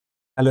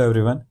Hello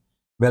everyone,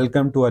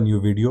 welcome to a new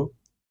video.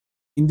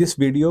 In this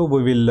video,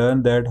 we will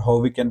learn that how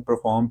we can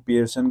perform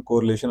Pearson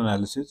correlation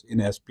analysis in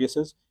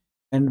SPSS,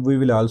 and we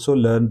will also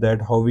learn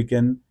that how we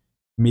can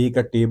make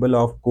a table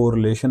of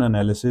correlation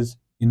analysis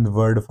in the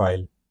Word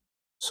file.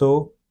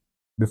 So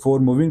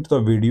before moving to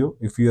the video,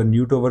 if you are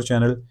new to our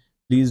channel,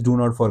 please do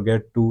not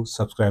forget to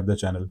subscribe the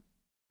channel.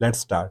 Let's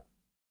start.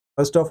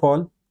 First of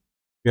all,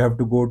 you have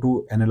to go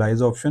to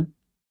analyze option.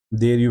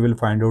 There you will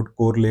find out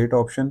correlate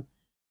option.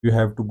 You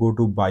have to go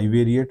to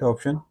bivariate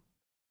option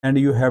and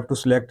you have to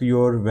select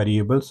your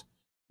variables.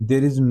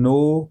 There is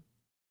no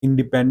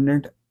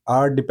independent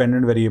or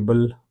dependent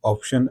variable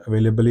option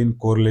available in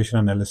correlation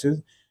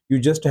analysis. You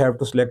just have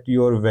to select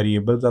your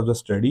variables of the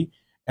study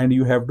and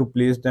you have to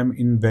place them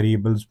in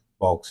variables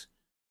box.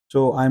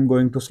 So I'm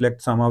going to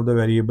select some of the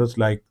variables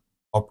like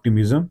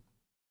optimism,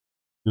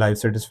 life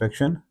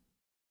satisfaction,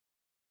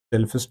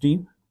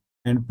 self-esteem,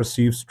 and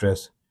perceived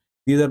stress.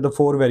 These are the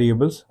four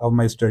variables of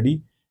my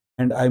study,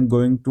 and I'm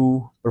going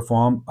to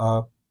perform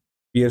a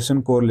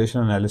Pearson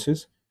correlation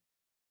analysis.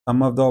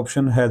 Some of the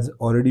option has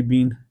already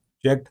been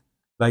checked,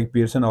 like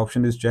Pearson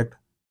option is checked.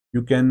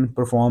 You can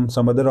perform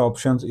some other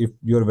options if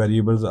your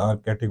variables are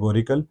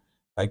categorical,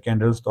 like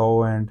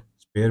Candlestow and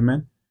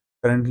Spearman.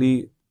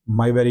 Currently,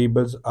 my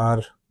variables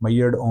are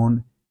measured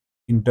on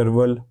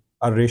interval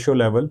or ratio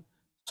level,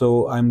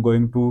 so I'm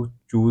going to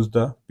choose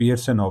the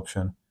Pearson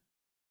option.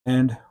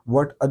 And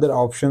what other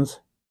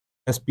options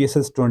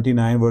SPSS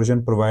 29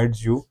 version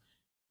provides you,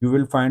 you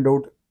will find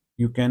out.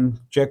 You can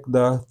check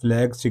the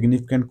flag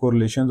significant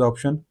correlations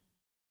option,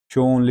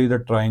 show only the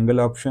triangle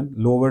option,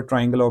 lower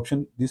triangle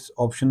option. This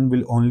option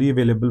will only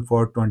available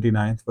for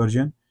 29th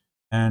version,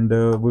 and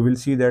we will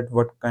see that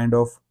what kind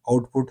of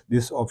output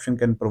this option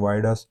can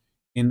provide us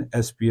in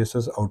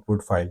SPSS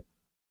output file.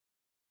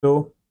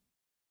 So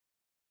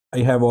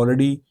I have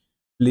already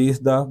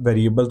placed the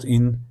variables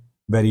in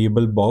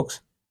variable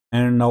box,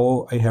 and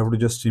now I have to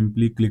just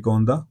simply click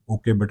on the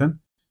OK button.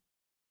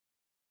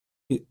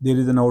 There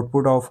is an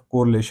output of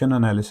correlation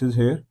analysis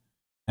here,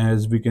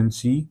 as we can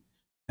see.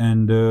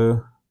 And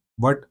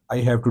what I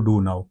have to do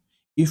now,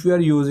 if we are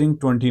using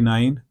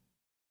 29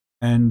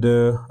 and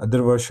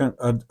other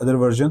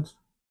versions,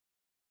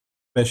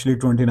 especially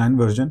 29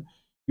 version,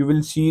 you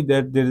will see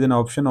that there is an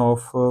option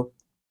of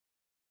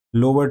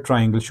lower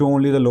triangle, show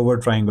only the lower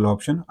triangle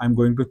option. I'm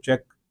going to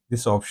check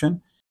this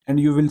option, and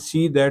you will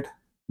see that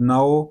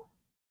now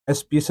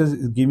SPSS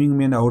is giving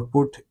me an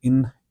output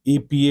in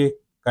APA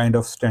kind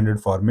of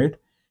standard format.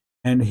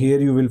 And here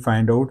you will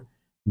find out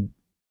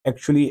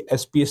actually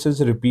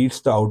SPSS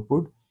repeats the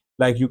output.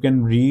 Like you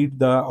can read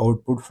the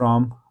output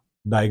from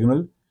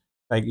diagonal.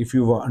 Like if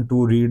you want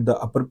to read the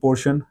upper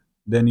portion,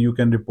 then you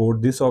can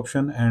report this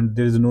option and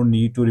there is no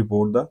need to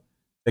report the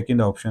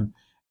second option.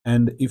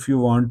 And if you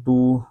want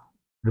to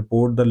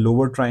report the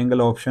lower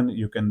triangle option,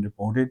 you can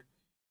report it.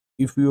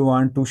 If you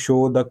want to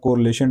show the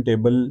correlation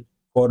table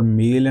for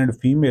male and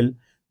female,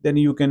 then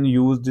you can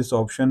use this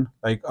option,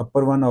 like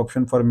upper one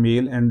option for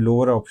male and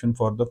lower option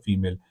for the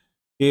female.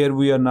 Here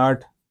we are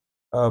not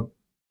uh,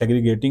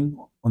 segregating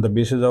on the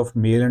basis of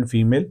male and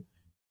female.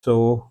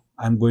 So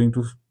I'm going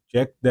to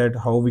check that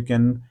how we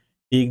can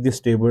take this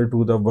table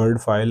to the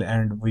Word file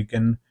and we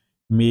can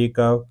make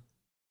a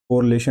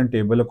correlation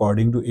table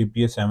according to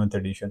APA 7th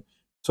edition.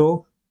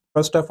 So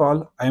first of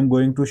all, I'm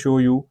going to show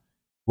you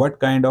what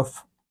kind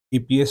of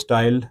APA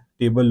style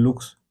table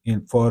looks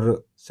in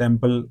for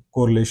sample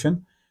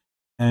correlation.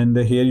 And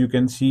here you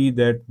can see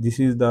that this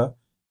is the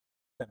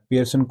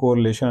Pearson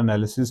correlation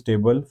analysis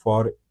table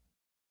for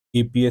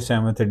APA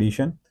 7th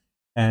edition.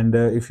 And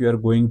if you are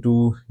going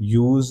to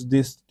use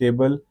this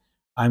table,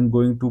 I'm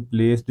going to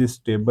place this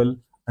table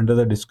under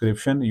the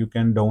description. You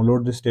can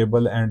download this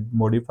table and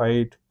modify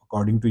it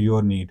according to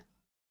your need.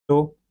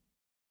 So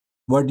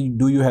what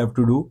do you have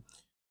to do?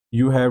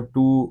 You have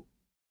to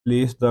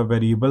place the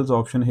variables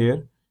option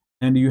here,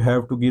 and you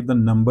have to give the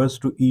numbers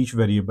to each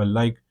variable.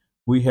 Like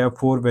we have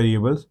four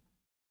variables.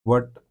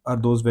 What are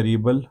those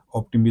variable?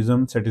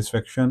 Optimism,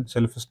 satisfaction,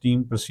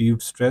 self-esteem,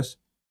 perceived stress.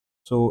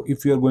 So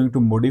if you are going to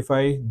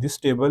modify this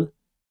table,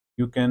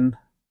 you can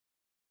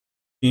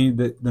change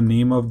the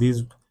name of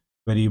these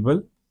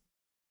variable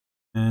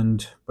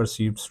and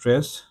perceived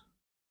stress,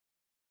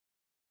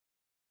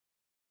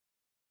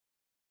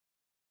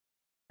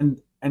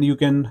 and you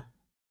can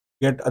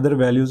get other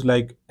values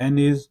like n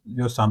is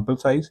your sample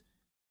size,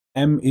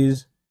 m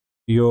is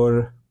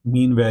your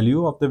mean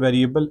value of the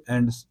variable,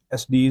 and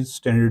SD is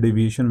standard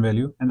deviation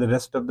value, and the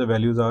rest of the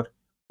values are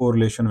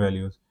correlation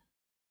values.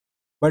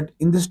 But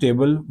in this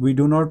table, we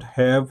do not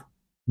have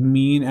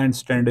mean and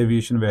standard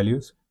deviation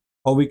values.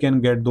 How we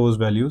can get those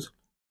values?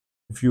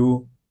 If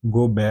you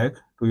go back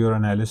to your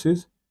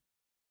analysis,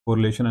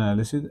 correlation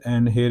analysis,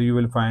 and here you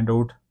will find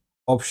out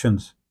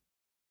options.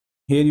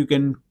 Here you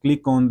can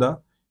click on the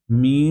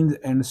means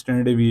and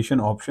standard deviation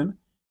option,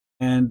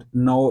 and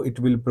now it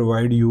will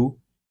provide you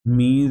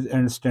means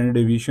and standard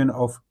deviation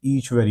of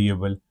each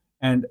variable,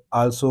 and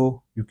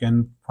also you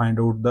can find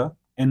out the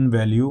n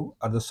value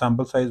or the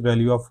sample size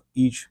value of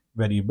each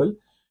variable,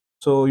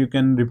 so you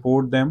can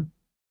report them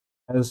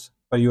as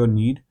per your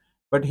need.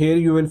 But here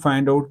you will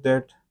find out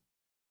that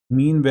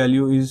mean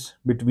value is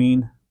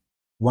between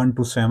 1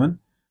 to 7.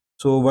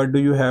 So what do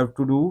you have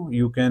to do?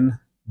 You can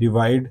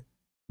divide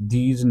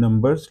these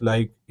numbers.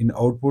 Like in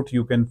output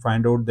you can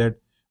find out that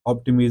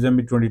optimism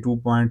is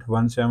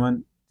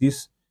 22.17.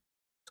 This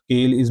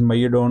scale is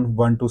measured on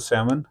 1 to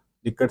 7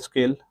 Likert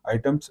scale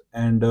items,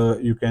 and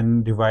you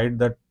can divide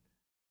that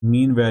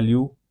mean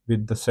value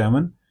with the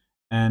 7,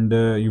 and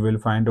you will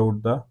find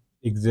out the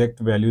exact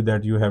value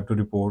that you have to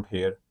report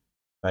here,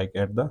 like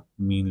at the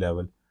mean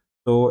level.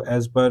 So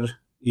as per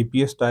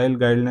APA style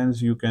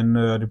guidelines, you can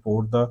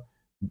report the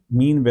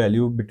mean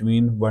value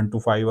between 1 to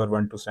 5 or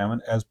 1 to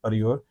 7 as per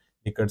your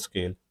Likert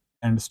scale,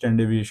 and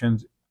standard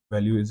deviations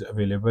value is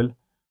available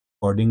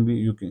accordingly.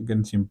 You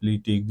can simply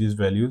take these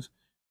values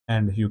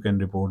and you can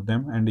report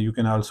them, and you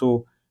can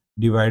also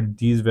divide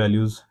these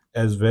values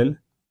as well.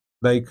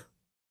 Like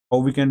how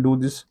we can do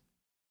this?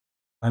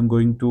 I'm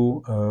going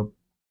to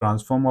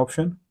transform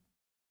option,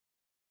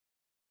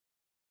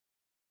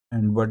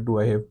 and what do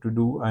I have to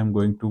do? I'm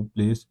going to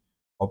place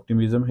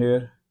optimism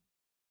here,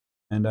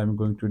 and I'm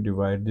going to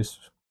divide this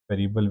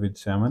variable with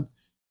 7,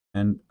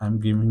 and I'm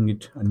giving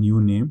it a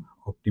new name,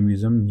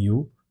 optimism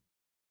new,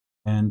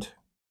 and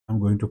I'm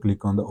going to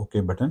click on the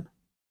OK button.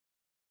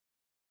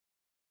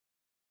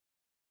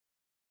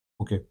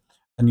 Okay,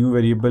 a new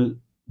variable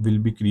will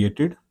be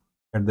created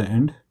at the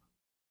end.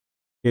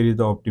 Here is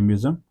the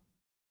optimism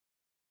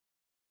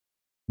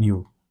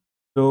new.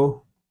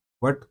 So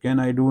what can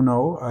I do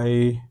now?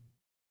 I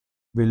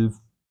will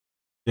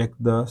check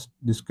the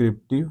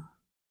descriptive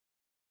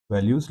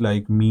values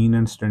like mean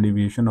and standard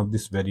deviation of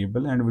this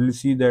variable, and we'll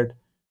see that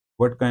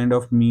what kind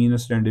of mean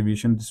and standard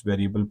deviation this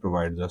variable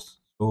provides us.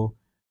 So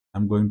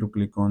I'm going to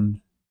click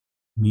on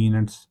mean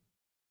and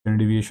standard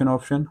deviation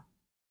option.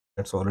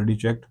 That's already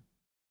checked.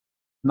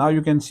 Now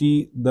you can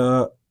see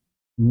the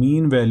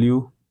mean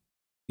value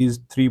is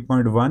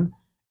 3.1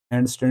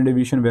 and standard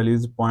deviation value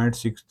is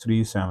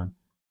 0.637.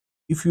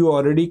 If you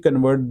already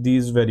convert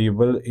these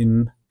variable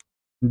in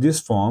this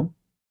form,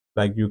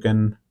 like you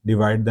can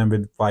divide them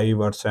with 5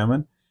 or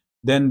 7,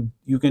 then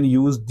you can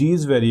use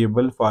these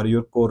variable for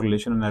your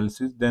correlation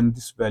analysis. Then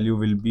this value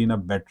will be in a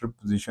better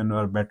position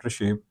or better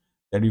shape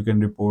that you can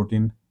report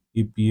in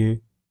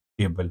EPA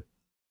table.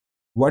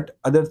 What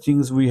other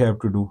things we have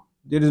to do?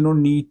 There is no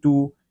need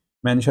to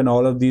mention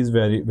all of these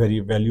very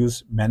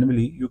values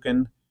manually. You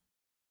can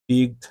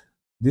take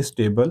this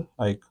table,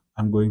 like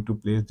I'm going to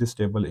place this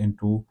table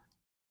into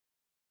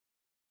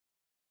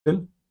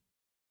Excel,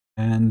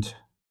 and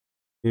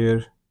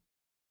here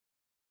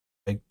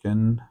I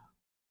can,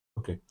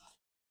 okay,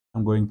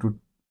 I'm going to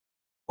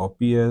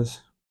copy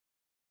as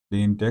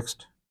plain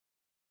text,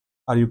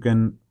 or you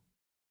can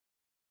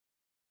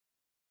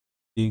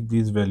take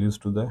these values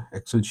to the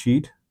Excel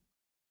sheet.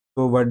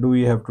 So what do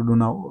we have to do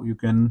now?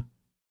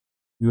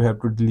 You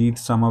have to delete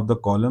some of the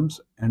columns,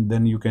 and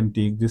then you can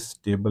take this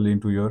table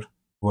into your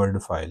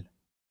Word file.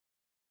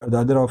 The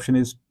other option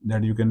is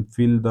that you can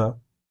fill the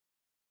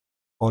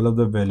all of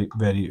the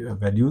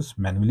values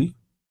manually.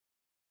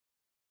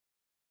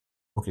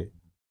 Okay,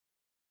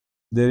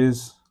 there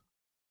is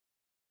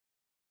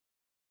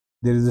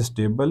this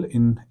table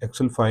in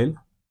Excel file.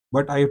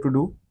 What I have to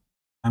do?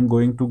 I'm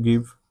going to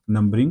give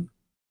numbering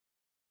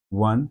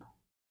 1,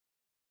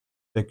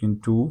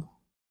 second 2,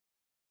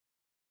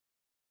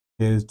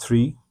 here is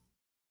 3,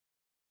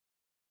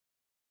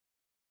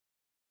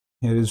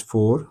 here is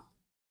 4.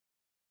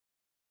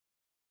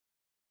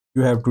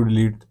 You have to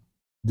delete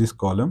this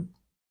column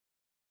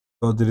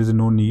because there is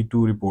no need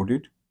to report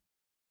it.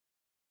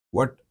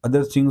 What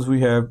other things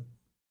we have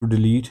to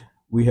delete?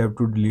 We have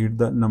to delete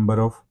the number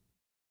of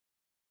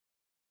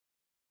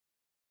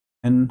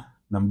n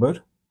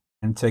number,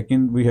 and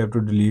second we have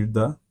to delete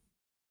the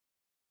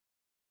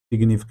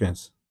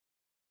significance.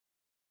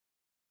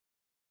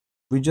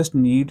 We just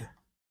need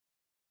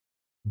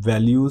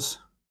values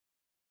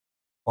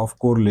of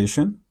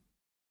correlation.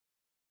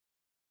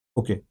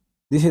 Okay,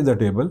 this is the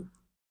table,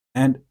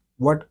 and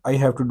what I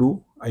have to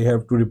do, I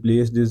have to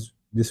replace this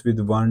with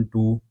 1,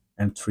 2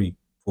 and 3,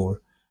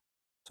 4.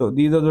 So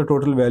these are the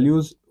total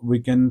values. We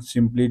can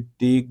simply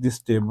take this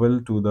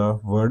table to the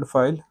Word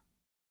file.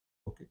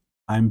 Okay,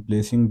 I'm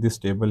placing this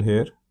table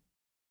here.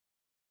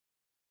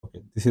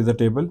 Okay, this is the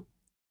table,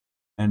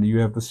 and you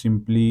have to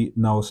simply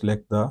now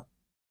select the,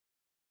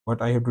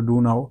 what I have to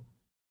do now,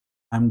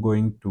 I'm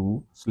going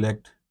to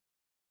select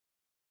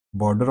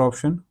border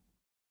option,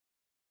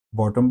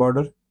 bottom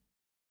border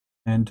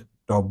and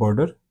top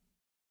border,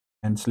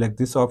 and select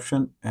this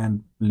option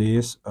and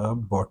place a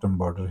bottom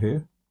border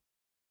here.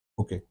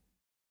 Okay,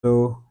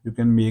 so you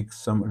can make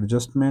some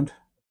adjustment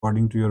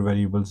according to your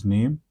variable's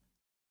name.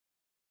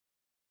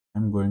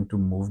 I'm going to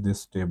move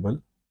this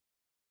table.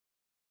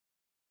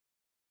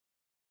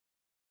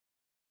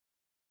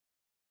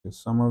 Okay,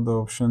 some of the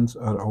options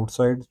are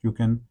outside. You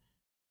can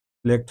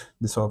select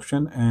this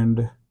option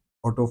and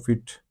auto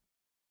fit,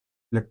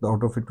 select the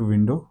auto fit to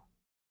window.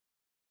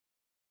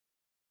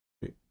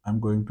 Okay,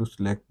 I'm going to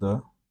select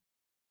the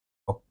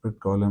upper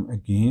column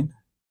again,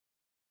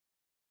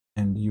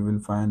 and you will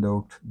find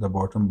out the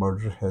bottom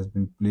border has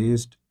been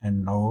placed,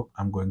 and now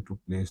I'm going to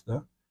place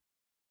the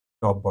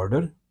top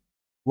border.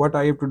 What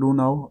I have to do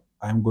now,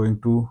 I'm going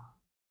to,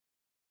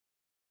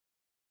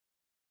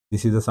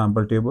 this is the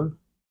sample table,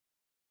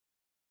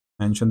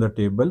 mention the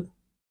table,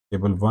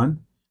 table 1,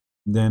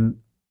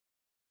 then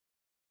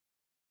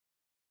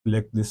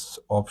select this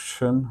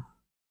option,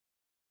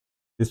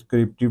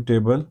 descriptive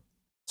table,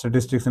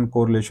 statistics and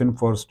correlation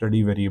for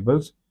study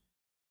variables,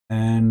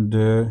 and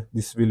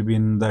this will be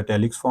in the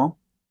italics form.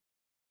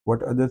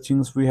 What other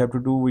things we have to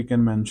do? We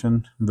can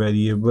mention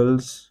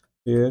variables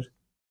here,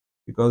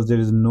 because there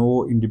is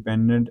no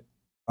independent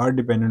or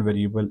dependent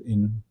variable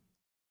in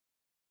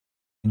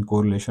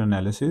correlation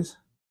analysis.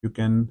 You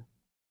can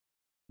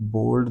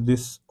bold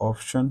this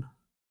option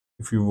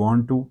if you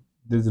want to.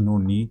 There is no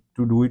need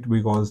to do it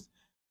because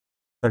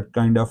that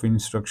kind of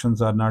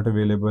instructions are not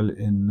available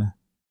in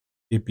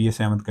APA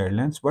 7th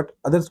guidelines. But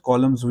other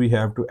columns we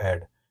have to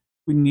add.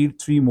 We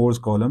need 3 more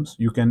columns.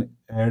 You can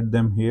add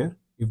them here.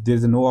 If there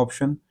is no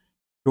option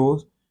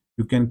shows,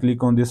 you can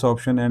click on this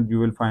option and you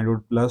will find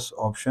out plus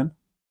option,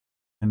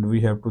 and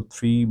we have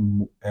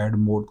to add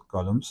more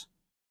columns,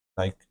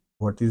 like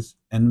what is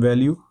n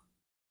value,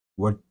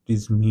 what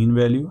is mean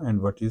value,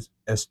 and what is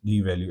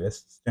SD value,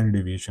 as standard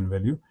deviation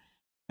value.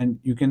 And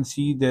you can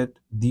see that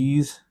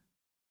these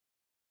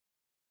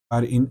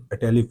are in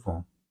italic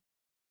form,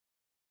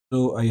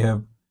 so I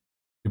have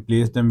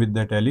replaced them with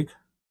the italic.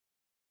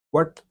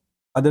 What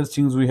other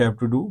things we have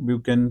to do? We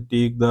can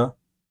take the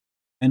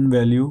n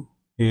value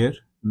here,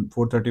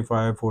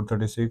 435,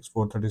 436,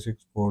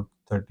 436,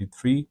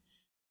 433,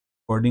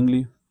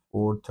 accordingly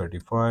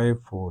 435,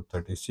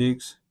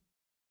 436,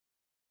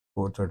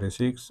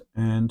 436,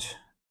 and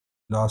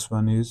last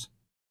one is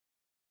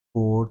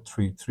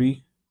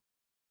 433.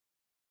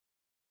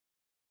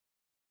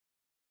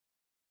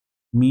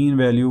 Mean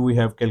value we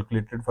have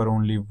calculated for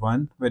only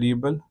one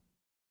variable,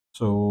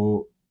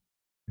 so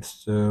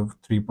it's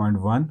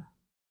 3.1,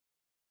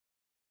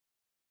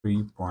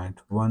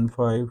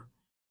 3.15,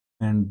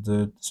 and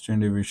the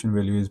standard deviation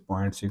value is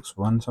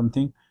 0.61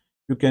 something.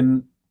 You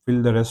can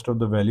fill the rest of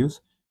the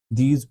values.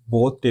 These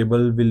both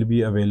table will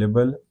be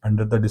available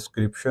under the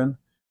description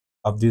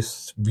of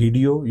this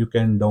video. You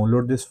can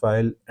download this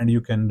file and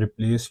you can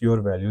replace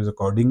your values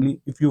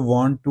accordingly. If you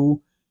want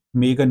to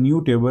make a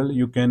new table,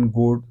 you can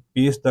go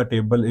paste the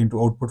table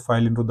into output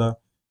file into the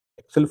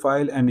Excel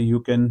file, and you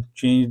can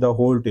change the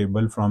whole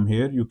table from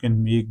here. You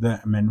can make the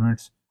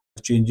amendments,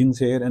 changings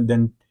here, and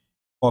then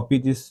copy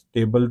this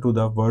table to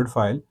the Word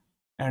file,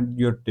 and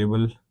your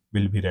table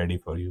will be ready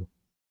for you.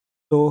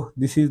 So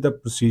this is the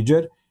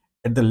procedure.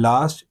 At the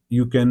last,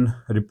 you can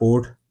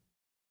report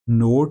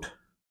note,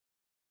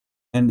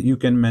 and you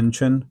can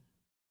mention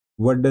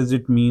what does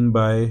it mean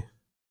by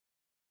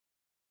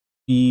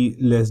p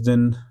less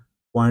than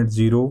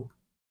 0.0.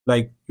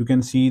 Like you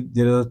can see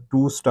there are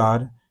 2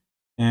 star,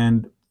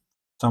 and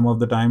some of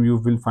the time you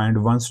will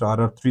find 1 star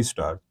or 3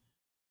 star.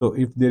 So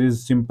if there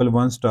is simple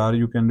 1 star,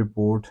 you can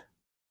report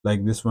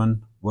like this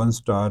one. 1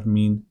 star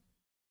mean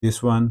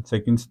this one,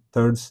 second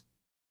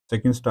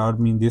star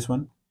mean this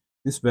one.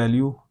 This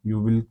value you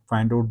will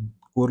find out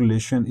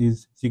correlation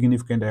is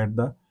significant at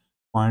the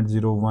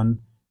 0.01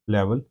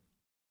 level.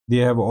 They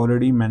have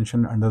already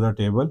mentioned under the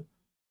table.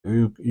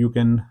 You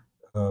can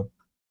uh,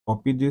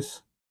 copy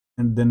this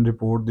and then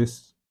report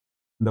this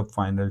in the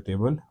final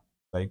table,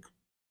 like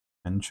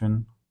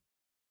mention.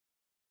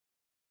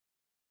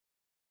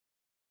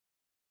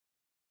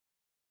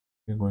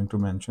 We're going to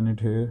mention it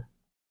here,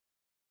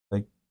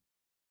 like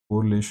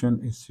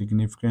correlation is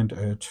significant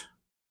at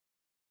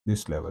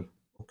this level.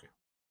 Okay,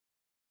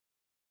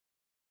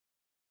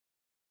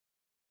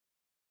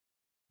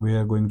 we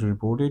are going to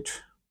report it.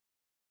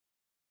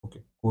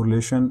 Okay,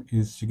 correlation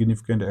is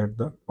significant at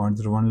the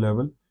 0.01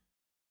 level,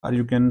 or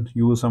you can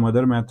use some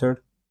other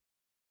method,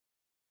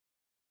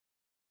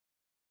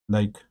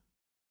 like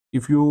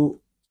if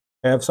you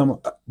have some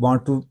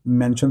want to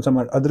mention some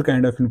other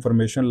kind of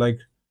information, like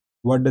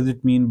what does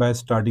it mean by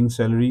starting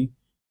salary,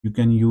 you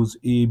can use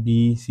A,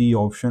 B, C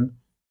option.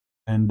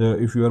 And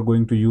if you are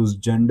going to use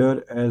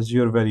gender as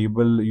your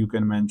variable, you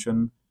can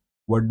mention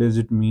what does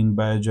it mean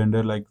by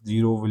gender, like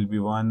 0 will be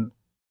 1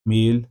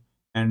 male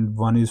and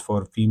 1 is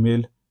for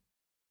female.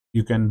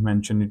 You can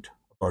mention it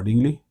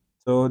accordingly.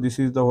 So this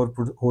is the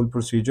whole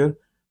procedure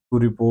to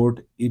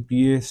report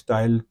APA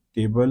style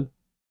table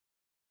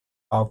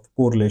of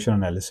correlation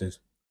analysis.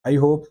 I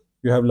hope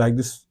you have liked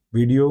this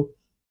video.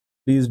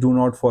 Please do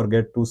not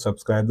forget to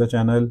subscribe the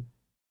channel,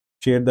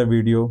 share the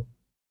video.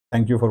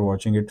 Thank you for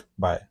watching it.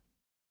 Bye.